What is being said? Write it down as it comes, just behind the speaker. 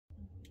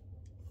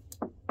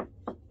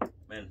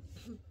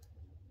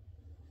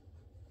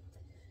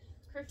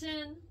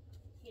Curtain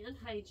and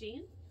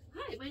hygiene.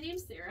 Hi, my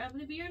name's Sarah. I'm going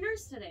to be your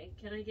nurse today.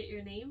 Can I get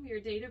your name, your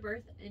date of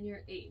birth, and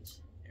your age?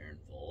 Aaron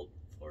Fold,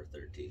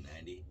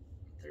 4/13/90,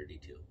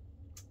 32.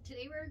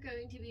 Today we're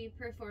going to be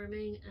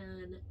performing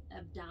an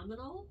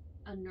abdominal,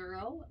 a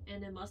neuro,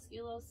 and a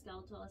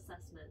musculoskeletal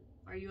assessment.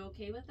 Are you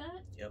okay with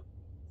that? Yep.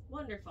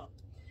 Wonderful.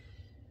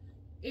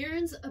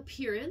 Aaron's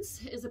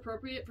appearance is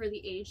appropriate for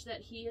the age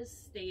that he is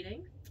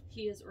stating.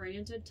 He is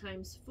oriented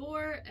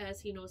 ×4 as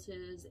he knows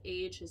his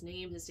age, his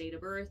name, his date of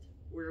birth,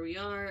 where we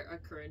are, a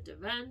current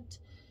event,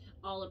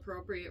 all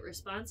appropriate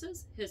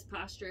responses. His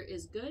posture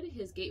is good.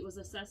 His gait was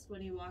assessed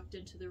when he walked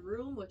into the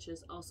room, which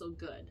is also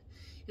good.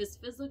 His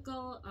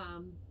physical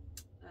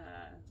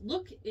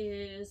look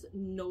is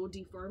no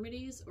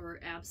deformities or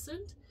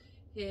absent.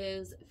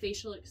 His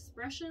facial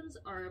expressions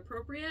are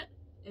appropriate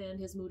and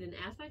his mood and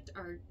affect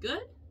are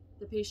good.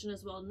 The patient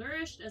is well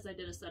nourished as I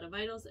did a set of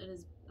vitals and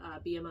his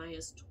BMI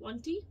is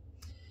 20.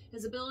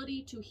 His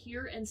ability to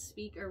hear and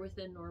speak are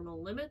within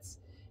normal limits.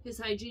 His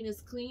hygiene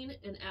is clean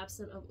and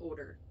absent of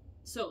odor.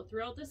 So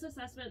throughout this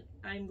assessment,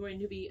 I'm going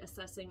to be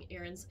assessing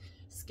Aaron's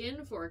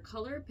skin for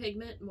color,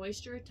 pigment,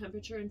 moisture,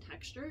 temperature, and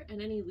texture,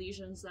 and any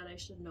lesions that I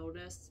should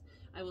notice,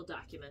 I will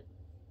document.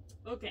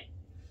 Okay,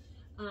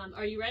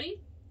 are you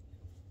ready?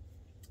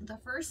 The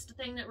first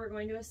thing that we're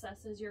going to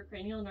assess is your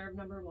cranial nerve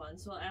number 1.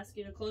 So I'll ask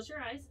you to close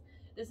your eyes.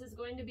 This is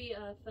going to be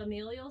a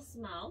familial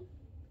smell.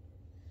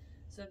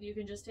 So if you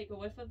can just take a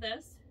whiff of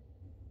this.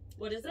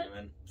 What is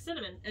Cinnamon. it?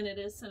 Cinnamon, and it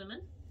is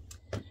cinnamon.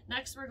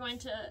 Next, we're going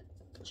to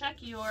check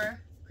your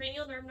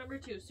cranial nerve number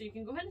 2. So you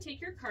can go ahead and take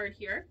your card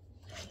here,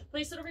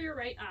 place it over your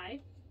right eye.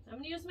 I'm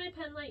going to use my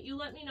pen light. You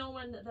let me know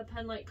when the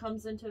pen light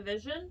comes into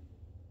vision.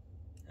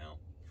 No.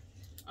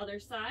 Other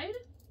side.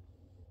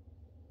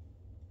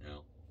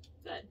 No.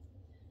 Good.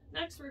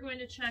 Next, we're going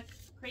to check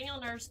cranial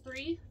nerves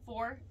 3,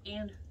 4,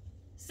 and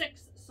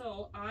 6.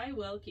 So I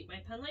will keep my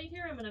pen light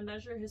here. I'm going to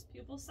measure his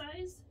pupil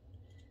size.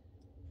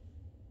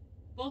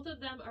 Both of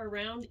them are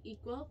round,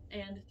 equal,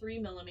 and 3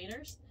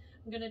 millimeters.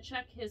 I'm going to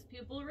check his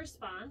pupil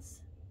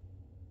response.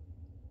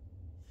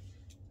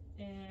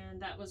 And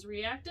that was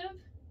reactive,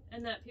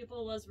 and that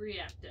pupil was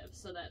reactive.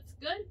 So that's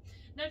good.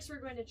 Next,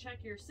 we're going to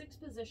check your 6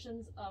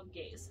 positions of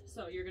gaze.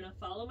 So you're going to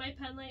follow my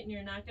pen light, and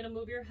you're not going to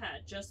move your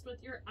head, just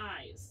with your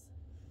eyes.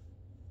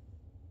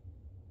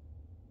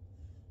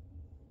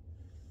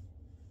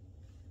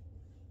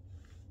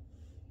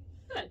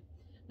 Good.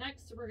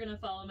 Next, we're going to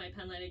follow my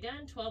pen light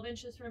again, 12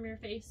 inches from your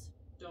face.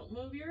 Don't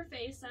move your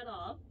face at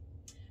all.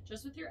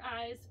 Just with your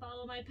eyes,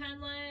 follow my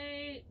pen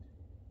light.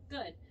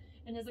 Good.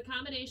 And his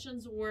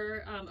accommodations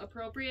were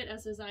appropriate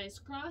as his eyes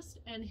crossed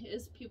and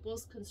his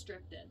pupils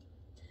constricted.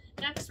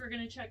 Next, we're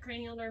going to check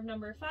cranial nerve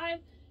number 5,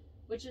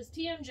 which is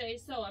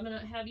TMJ. So I'm going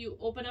to have you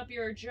open up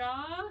your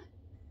jaw,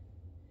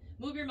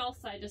 move your mouth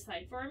side to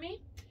side for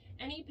me.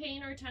 Any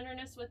pain or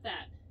tenderness with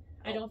that?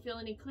 I don't feel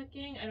any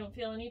clicking. I don't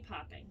feel any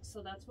popping.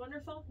 So that's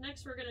wonderful.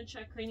 Next, we're going to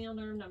check cranial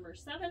nerve number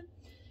 7.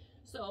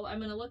 So I'm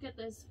going to look at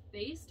this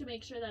face to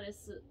make sure that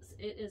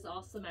it is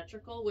all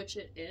symmetrical, which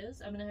it is.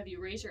 I'm going to have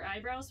you raise your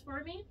eyebrows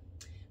for me.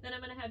 Then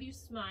I'm going to have you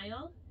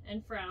smile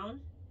and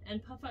frown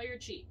and puff out your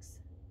cheeks.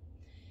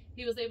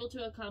 He was able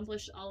to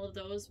accomplish all of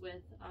those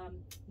with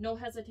no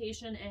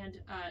hesitation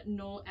and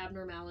no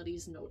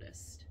abnormalities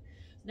noticed.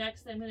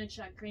 Next, I'm going to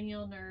check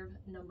cranial nerve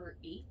number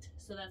 8.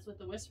 So that's with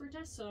the whisper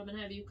test. So I'm going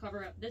to have you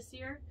cover up this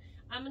ear.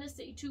 I'm going to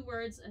say 2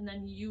 words and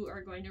then you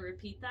are going to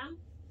repeat them.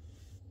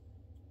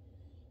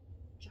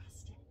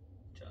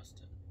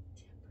 Justin.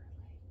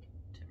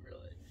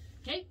 Timberlake.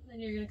 Okay, then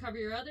you're going to cover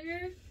your other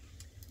ear.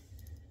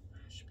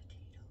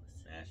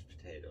 Mashed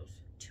potatoes.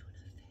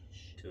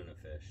 Tuna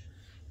fish.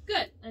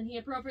 Good, and he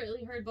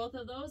appropriately heard both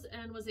of those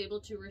and was able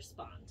to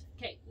respond.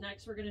 Okay,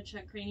 next we're going to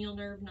check cranial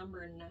nerve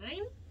number 9.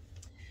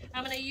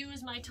 I'm going to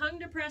use my tongue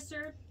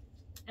depressor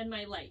and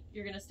my light.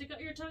 You're going to stick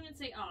out your tongue and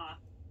say, ah.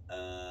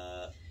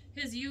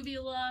 His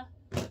uvula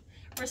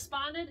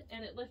responded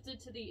and it lifted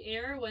to the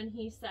air when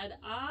he said,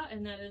 ah,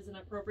 and that is an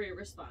appropriate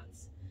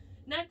response.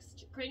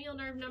 Next, cranial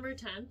nerve number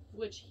 10,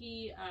 which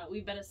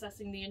we've been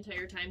assessing the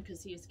entire time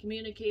because he is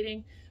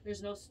communicating.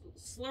 There's no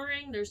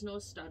slurring, there's no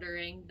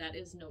stuttering. That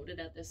is noted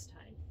at this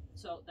time.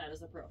 So that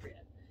is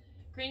appropriate.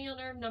 Cranial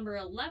nerve number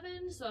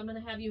 11, so I'm going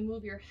to have you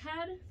move your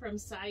head from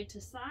side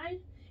to side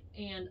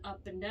and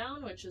up and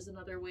down, which is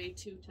another way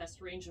to test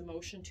range of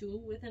motion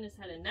too within his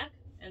head and neck,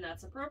 and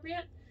that's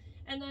appropriate.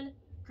 And then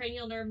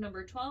cranial nerve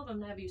number 12, I'm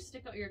going to have you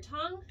stick out your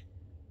tongue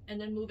and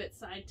then move it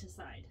side to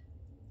side,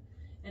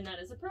 and that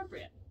is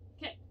appropriate.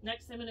 Okay,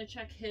 next I'm going to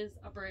check his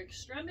upper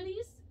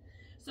extremities.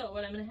 So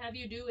what I'm going to have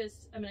you do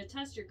is I'm going to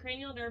test your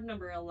cranial nerve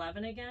number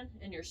 11 again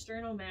and your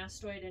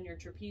sternomastoid and your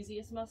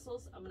trapezius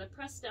muscles. I'm going to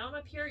press down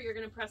up here. You're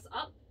going to press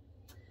up.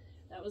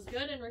 That was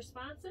good and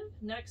responsive.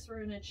 Next, we're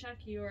going to check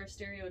your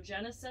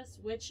stereogenesis,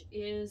 which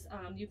is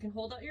you can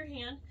hold out your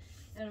hand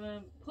and I'm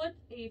going to put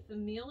a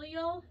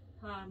familial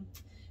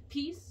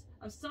piece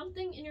of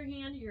something in your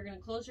hand. You're going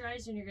to close your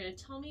eyes and you're going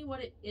to tell me what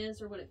it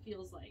is or what it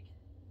feels like.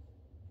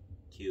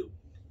 Cube.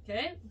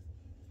 Okay.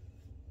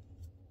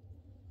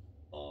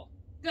 Ball.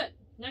 Good.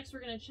 Next,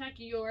 we're going to check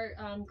your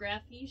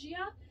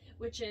graphesthesia,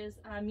 which is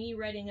me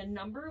writing a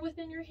number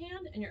within your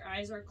hand and your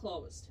eyes are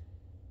closed.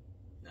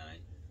 9.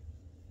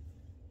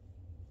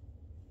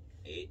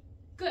 8.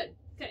 Good.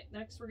 Okay,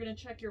 next we're going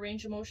to check your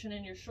range of motion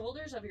in your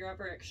shoulders of your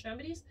upper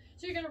extremities.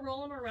 So you're going to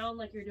roll them around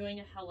like you're doing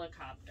a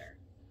helicopter.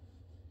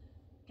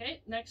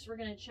 Okay, next we're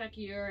going to check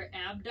your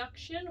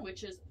abduction,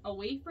 which is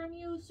away from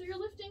you. So you're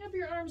lifting up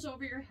your arms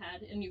over your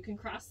head and you can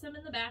cross them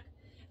in the back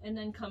and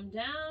then come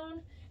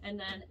down, and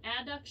then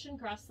adduction,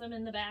 cross them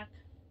in the back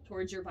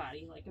towards your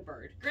body like a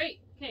bird. Great.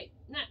 Okay,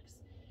 next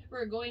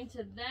we're going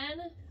to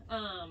then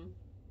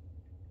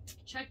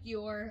check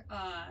your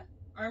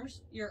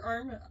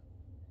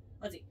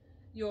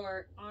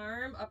your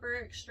arm, upper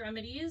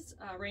extremities,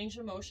 range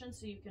of motion,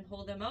 so you can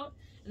hold them out.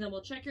 And then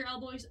we'll check your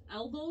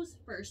elbows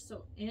first,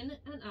 so in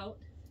and out.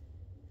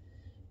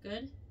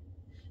 Good.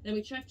 Then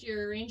we checked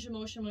your range of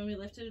motion when we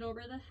lifted it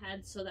over the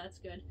head, so that's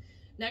good.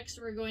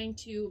 Next, we're going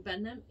to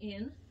bend them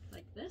in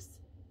like this.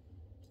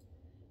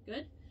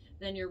 Good.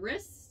 Then your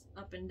wrists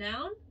up and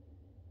down,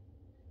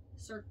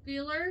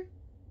 circular.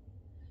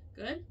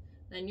 Good.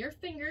 Then your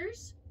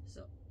fingers,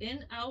 so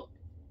in, out,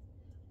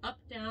 up,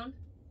 down.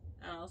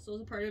 Also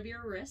is a part of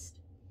your wrist.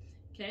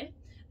 Okay,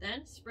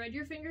 then spread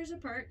your fingers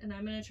apart and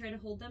I'm going to try to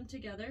hold them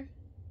together.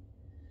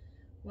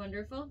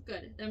 Wonderful.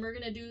 Good. Then we're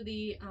going to do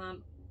the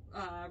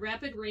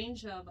rapid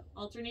range of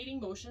alternating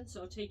motion.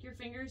 So take your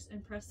fingers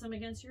and press them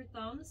against your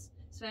thumbs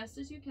as fast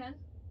as you can.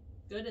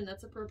 Good, and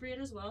that's appropriate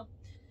as well.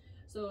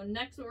 So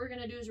next what we're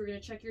going to do is we're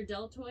going to check your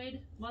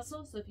deltoid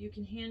muscle. So if you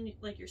can hand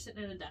like you're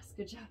sitting at a desk.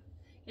 Good job.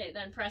 Okay,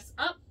 then press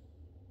up.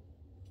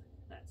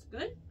 That's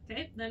good.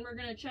 Okay, then we're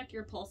going to check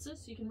your pulses.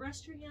 So you can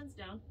rest your hands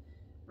down.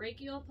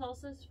 Brachial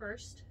pulses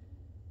first,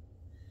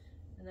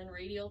 and then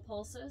radial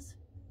pulses.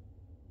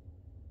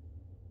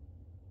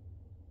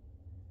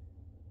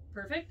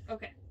 Perfect.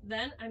 Okay,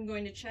 then I'm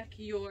going to check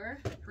your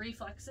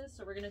reflexes.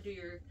 So we're going to do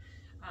your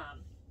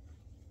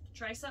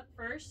tricep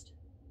first.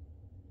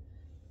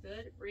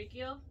 Good.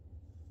 Brachial.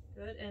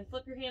 Good. And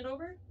flip your hand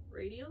over.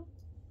 Radial.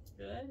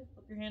 Good.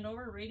 Flip your hand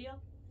over.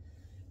 Radial.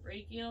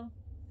 Brachial.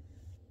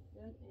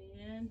 Good.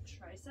 And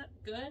tricep.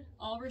 Good.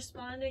 All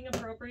responding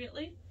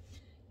appropriately.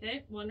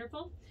 Okay,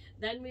 wonderful.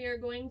 Then we are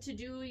going to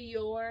do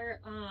your,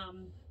 I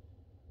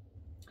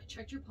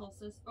checked your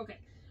pulses. Okay,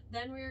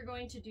 then we are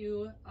going to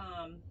do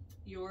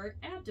your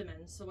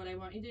abdomen. So what I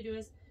want you to do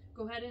is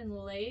go ahead and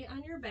lay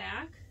on your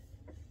back.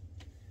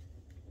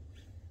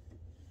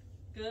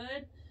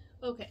 Good.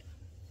 Okay,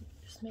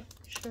 just make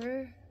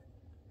sure.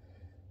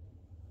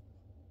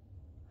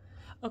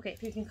 Okay,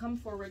 if you can come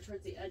forward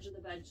towards the edge of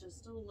the bed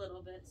just a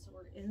little bit so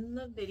we're in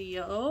the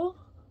video.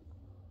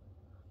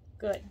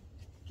 Good.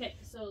 Okay,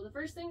 so the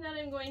first thing that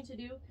I'm going to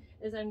do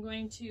is I'm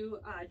going to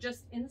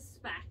just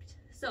inspect.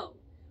 So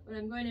what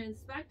I'm going to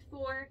inspect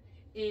for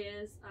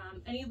is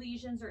any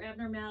lesions or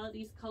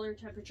abnormalities, color,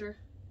 temperature.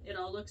 It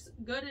all looks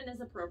good and is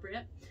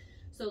appropriate.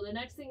 So the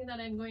next thing that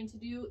I'm going to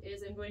do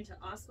is I'm going to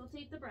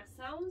auscultate the breath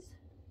sounds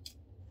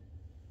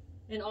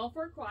in all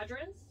 4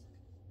 quadrants.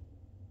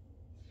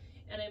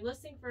 And I'm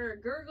listening for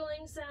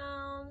gurgling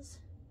sounds.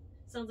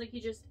 Sounds like he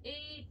just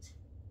ate.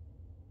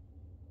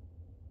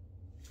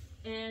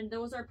 And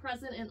those are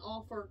present in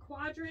all 4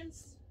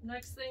 quadrants.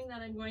 Next thing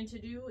that I'm going to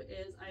do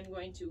is I'm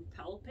going to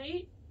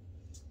palpate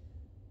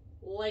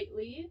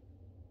lightly.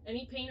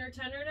 Any pain or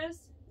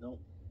tenderness? Nope.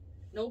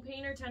 No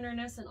pain or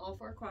tenderness in all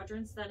 4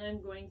 quadrants. Then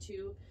I'm going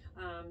to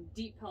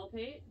deep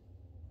palpate.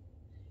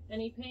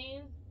 Any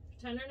pain,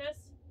 tenderness?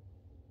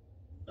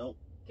 Nope.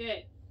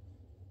 Okay.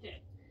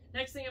 Okay.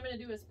 Next thing I'm going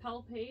to do is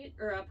palpate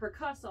or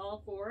percuss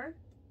all 4.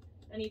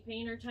 Any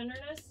pain or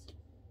tenderness?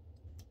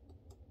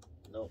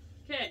 Nope.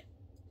 Okay.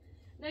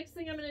 Next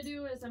thing I'm going to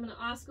do is I'm going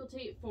to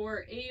auscultate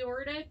for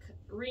aortic,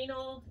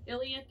 renal,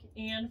 iliac,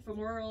 and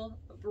femoral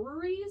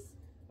breweries.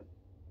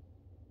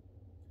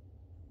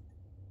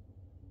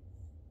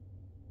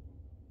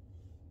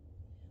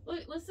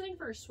 Listening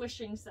for a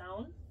swishing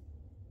sound.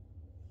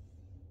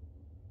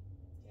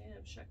 Okay,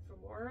 I've checked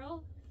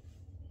femoral.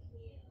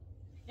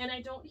 And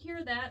I don't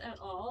hear that at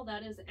all.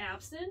 That is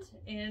absent,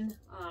 and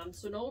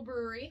so no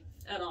brewery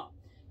at all.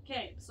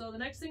 Okay, so the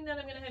next thing that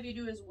I'm going to have you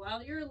do is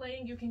while you're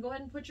laying, you can go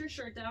ahead and put your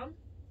shirt down.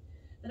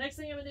 The next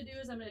thing I'm going to do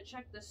is I'm going to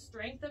check the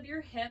strength of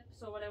your hip.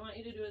 So what I want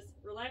you to do is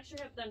relax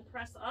your hip, then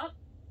press up.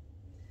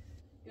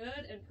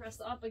 Good, and press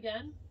up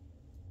again.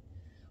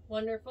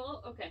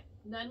 Wonderful. Okay,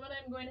 then what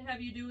I'm going to have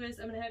you do is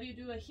I'm going to have you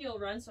do a heel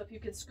run. So if you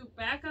can scoop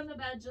back on the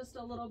bed just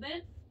a little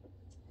bit.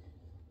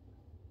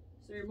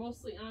 So you're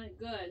mostly on it.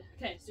 Good.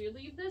 Okay, so you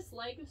leave this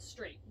leg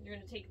straight. You're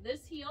going to take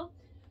this heel.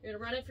 You're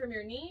going to run it from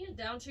your knee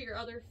down to your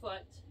other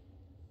foot.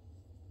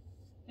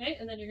 Okay,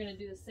 and then you're going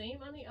to do the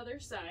same on the other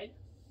side.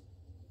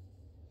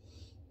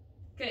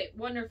 Okay,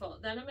 wonderful.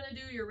 Then I'm going to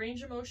do your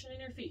range of motion in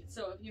your feet.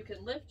 So if you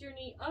can lift your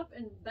knee up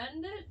and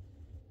bend it,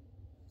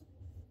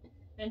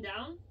 and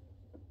down,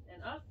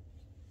 and up,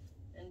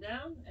 and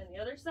down, and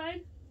the other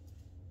side.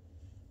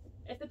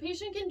 If the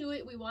patient can do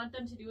it, we want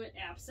them to do it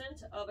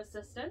absent of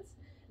assistance.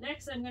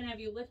 Next, I'm going to have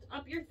you lift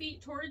up your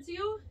feet towards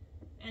you,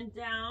 and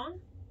down,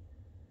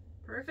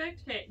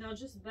 Perfect. Okay, now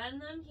just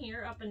bend them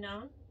here, up and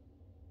down.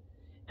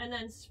 And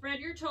then spread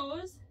your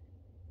toes.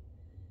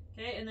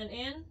 Okay, and then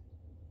in.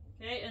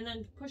 Okay, and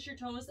then push your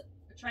toes.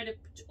 Try to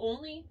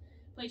only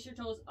place your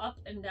toes up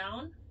and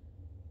down.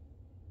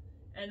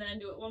 And then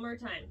do it one more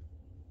time.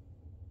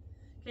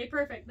 Okay,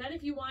 perfect. Then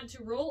if you want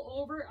to roll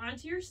over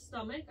onto your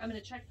stomach, I'm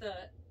going to check the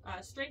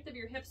strength of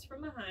your hips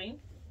from behind.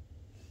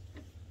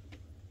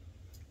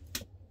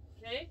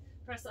 Okay,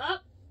 press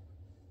up.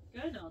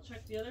 Good, now I'll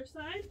check the other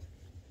side.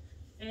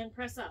 And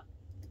press up.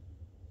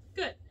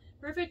 Good,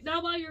 perfect.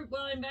 Now while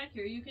I'm back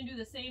here, you can do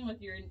the same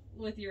with your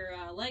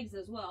legs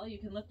as well. You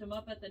can lift them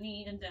up at the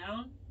knee and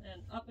down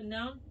and up and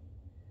down.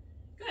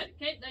 Good,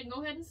 okay, then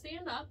go ahead and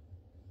stand up.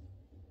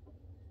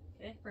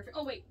 Okay, perfect.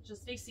 Oh wait,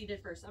 just stay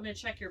seated first. I'm going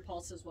to check your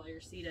pulses while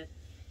you're seated.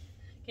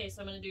 Okay,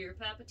 so I'm going to do your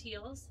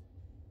popliteals.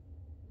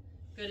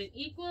 Good and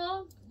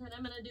equal. Then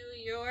I'm going to do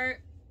your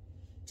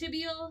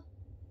tibial,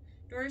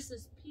 dorsal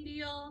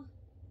pedial.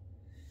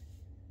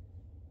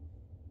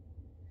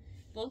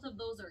 Both of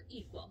those are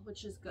equal,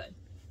 which is good.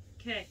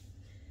 Okay.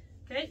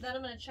 Okay, then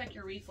I'm going to check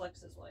your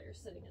reflexes while you're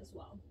sitting as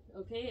well.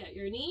 Okay, at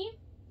your knee.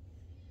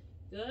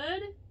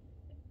 Good.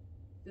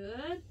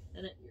 Good.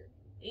 And at your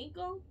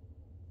ankle.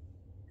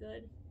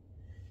 Good.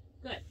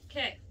 Good.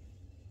 Okay.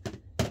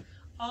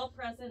 All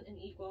present and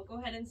equal. Go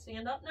ahead and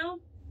stand up now.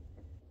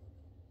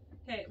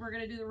 Okay, we're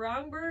going to do the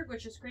Romberg,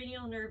 which is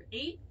cranial nerve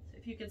 8.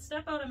 If you can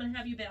step out, I'm going to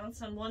have you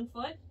balance on one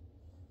foot.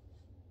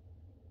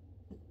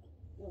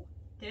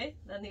 Okay,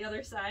 then the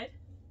other side.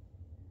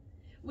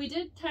 We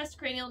did test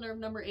cranial nerve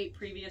number 8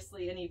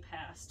 previously and he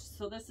passed.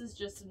 So this is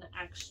just an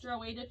extra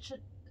way to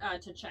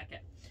check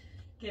it.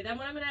 Okay, then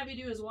what I'm going to have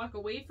you do is walk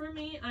away from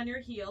me on your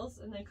heels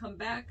and then come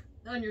back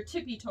on your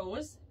tippy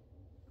toes.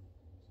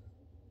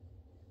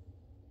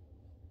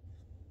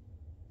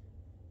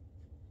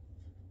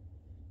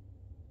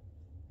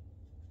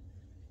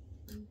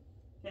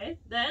 Okay,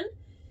 then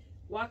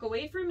walk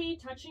away from me,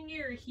 touching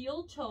your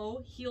heel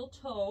toe,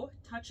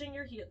 touching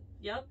your heel.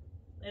 Yep,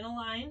 in a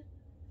line.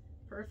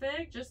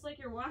 Perfect, just like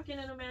you're walking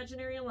an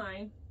imaginary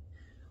line.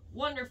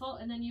 Wonderful,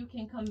 and then you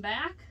can come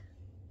back.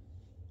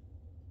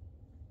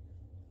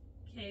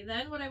 Okay,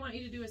 then what I want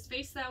you to do is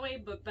face that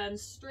way, but bend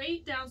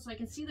straight down so I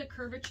can see the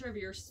curvature of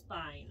your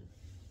spine.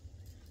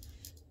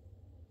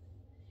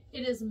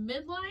 It is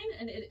midline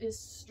and it is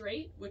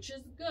straight, which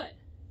is good.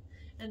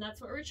 And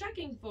that's what we're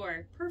checking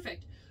for.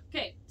 Perfect.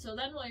 Okay, so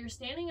then while you're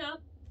standing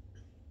up,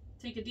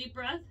 take a deep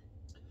breath,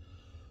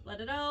 let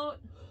it out.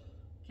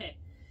 Okay,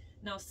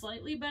 now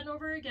slightly bend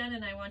over again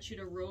and I want you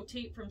to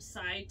rotate from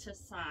side to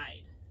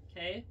side.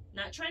 Okay,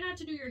 try not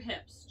to do your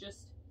hips,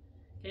 just,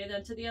 okay,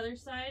 then to the other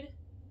side.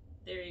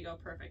 There you go,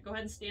 perfect. Go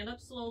ahead and stand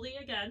up slowly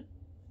again.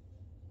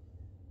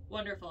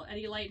 Wonderful.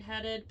 Any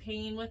lightheaded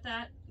pain with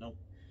that? Nope.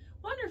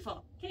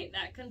 Wonderful. Okay,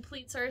 that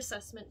completes our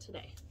assessment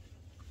today.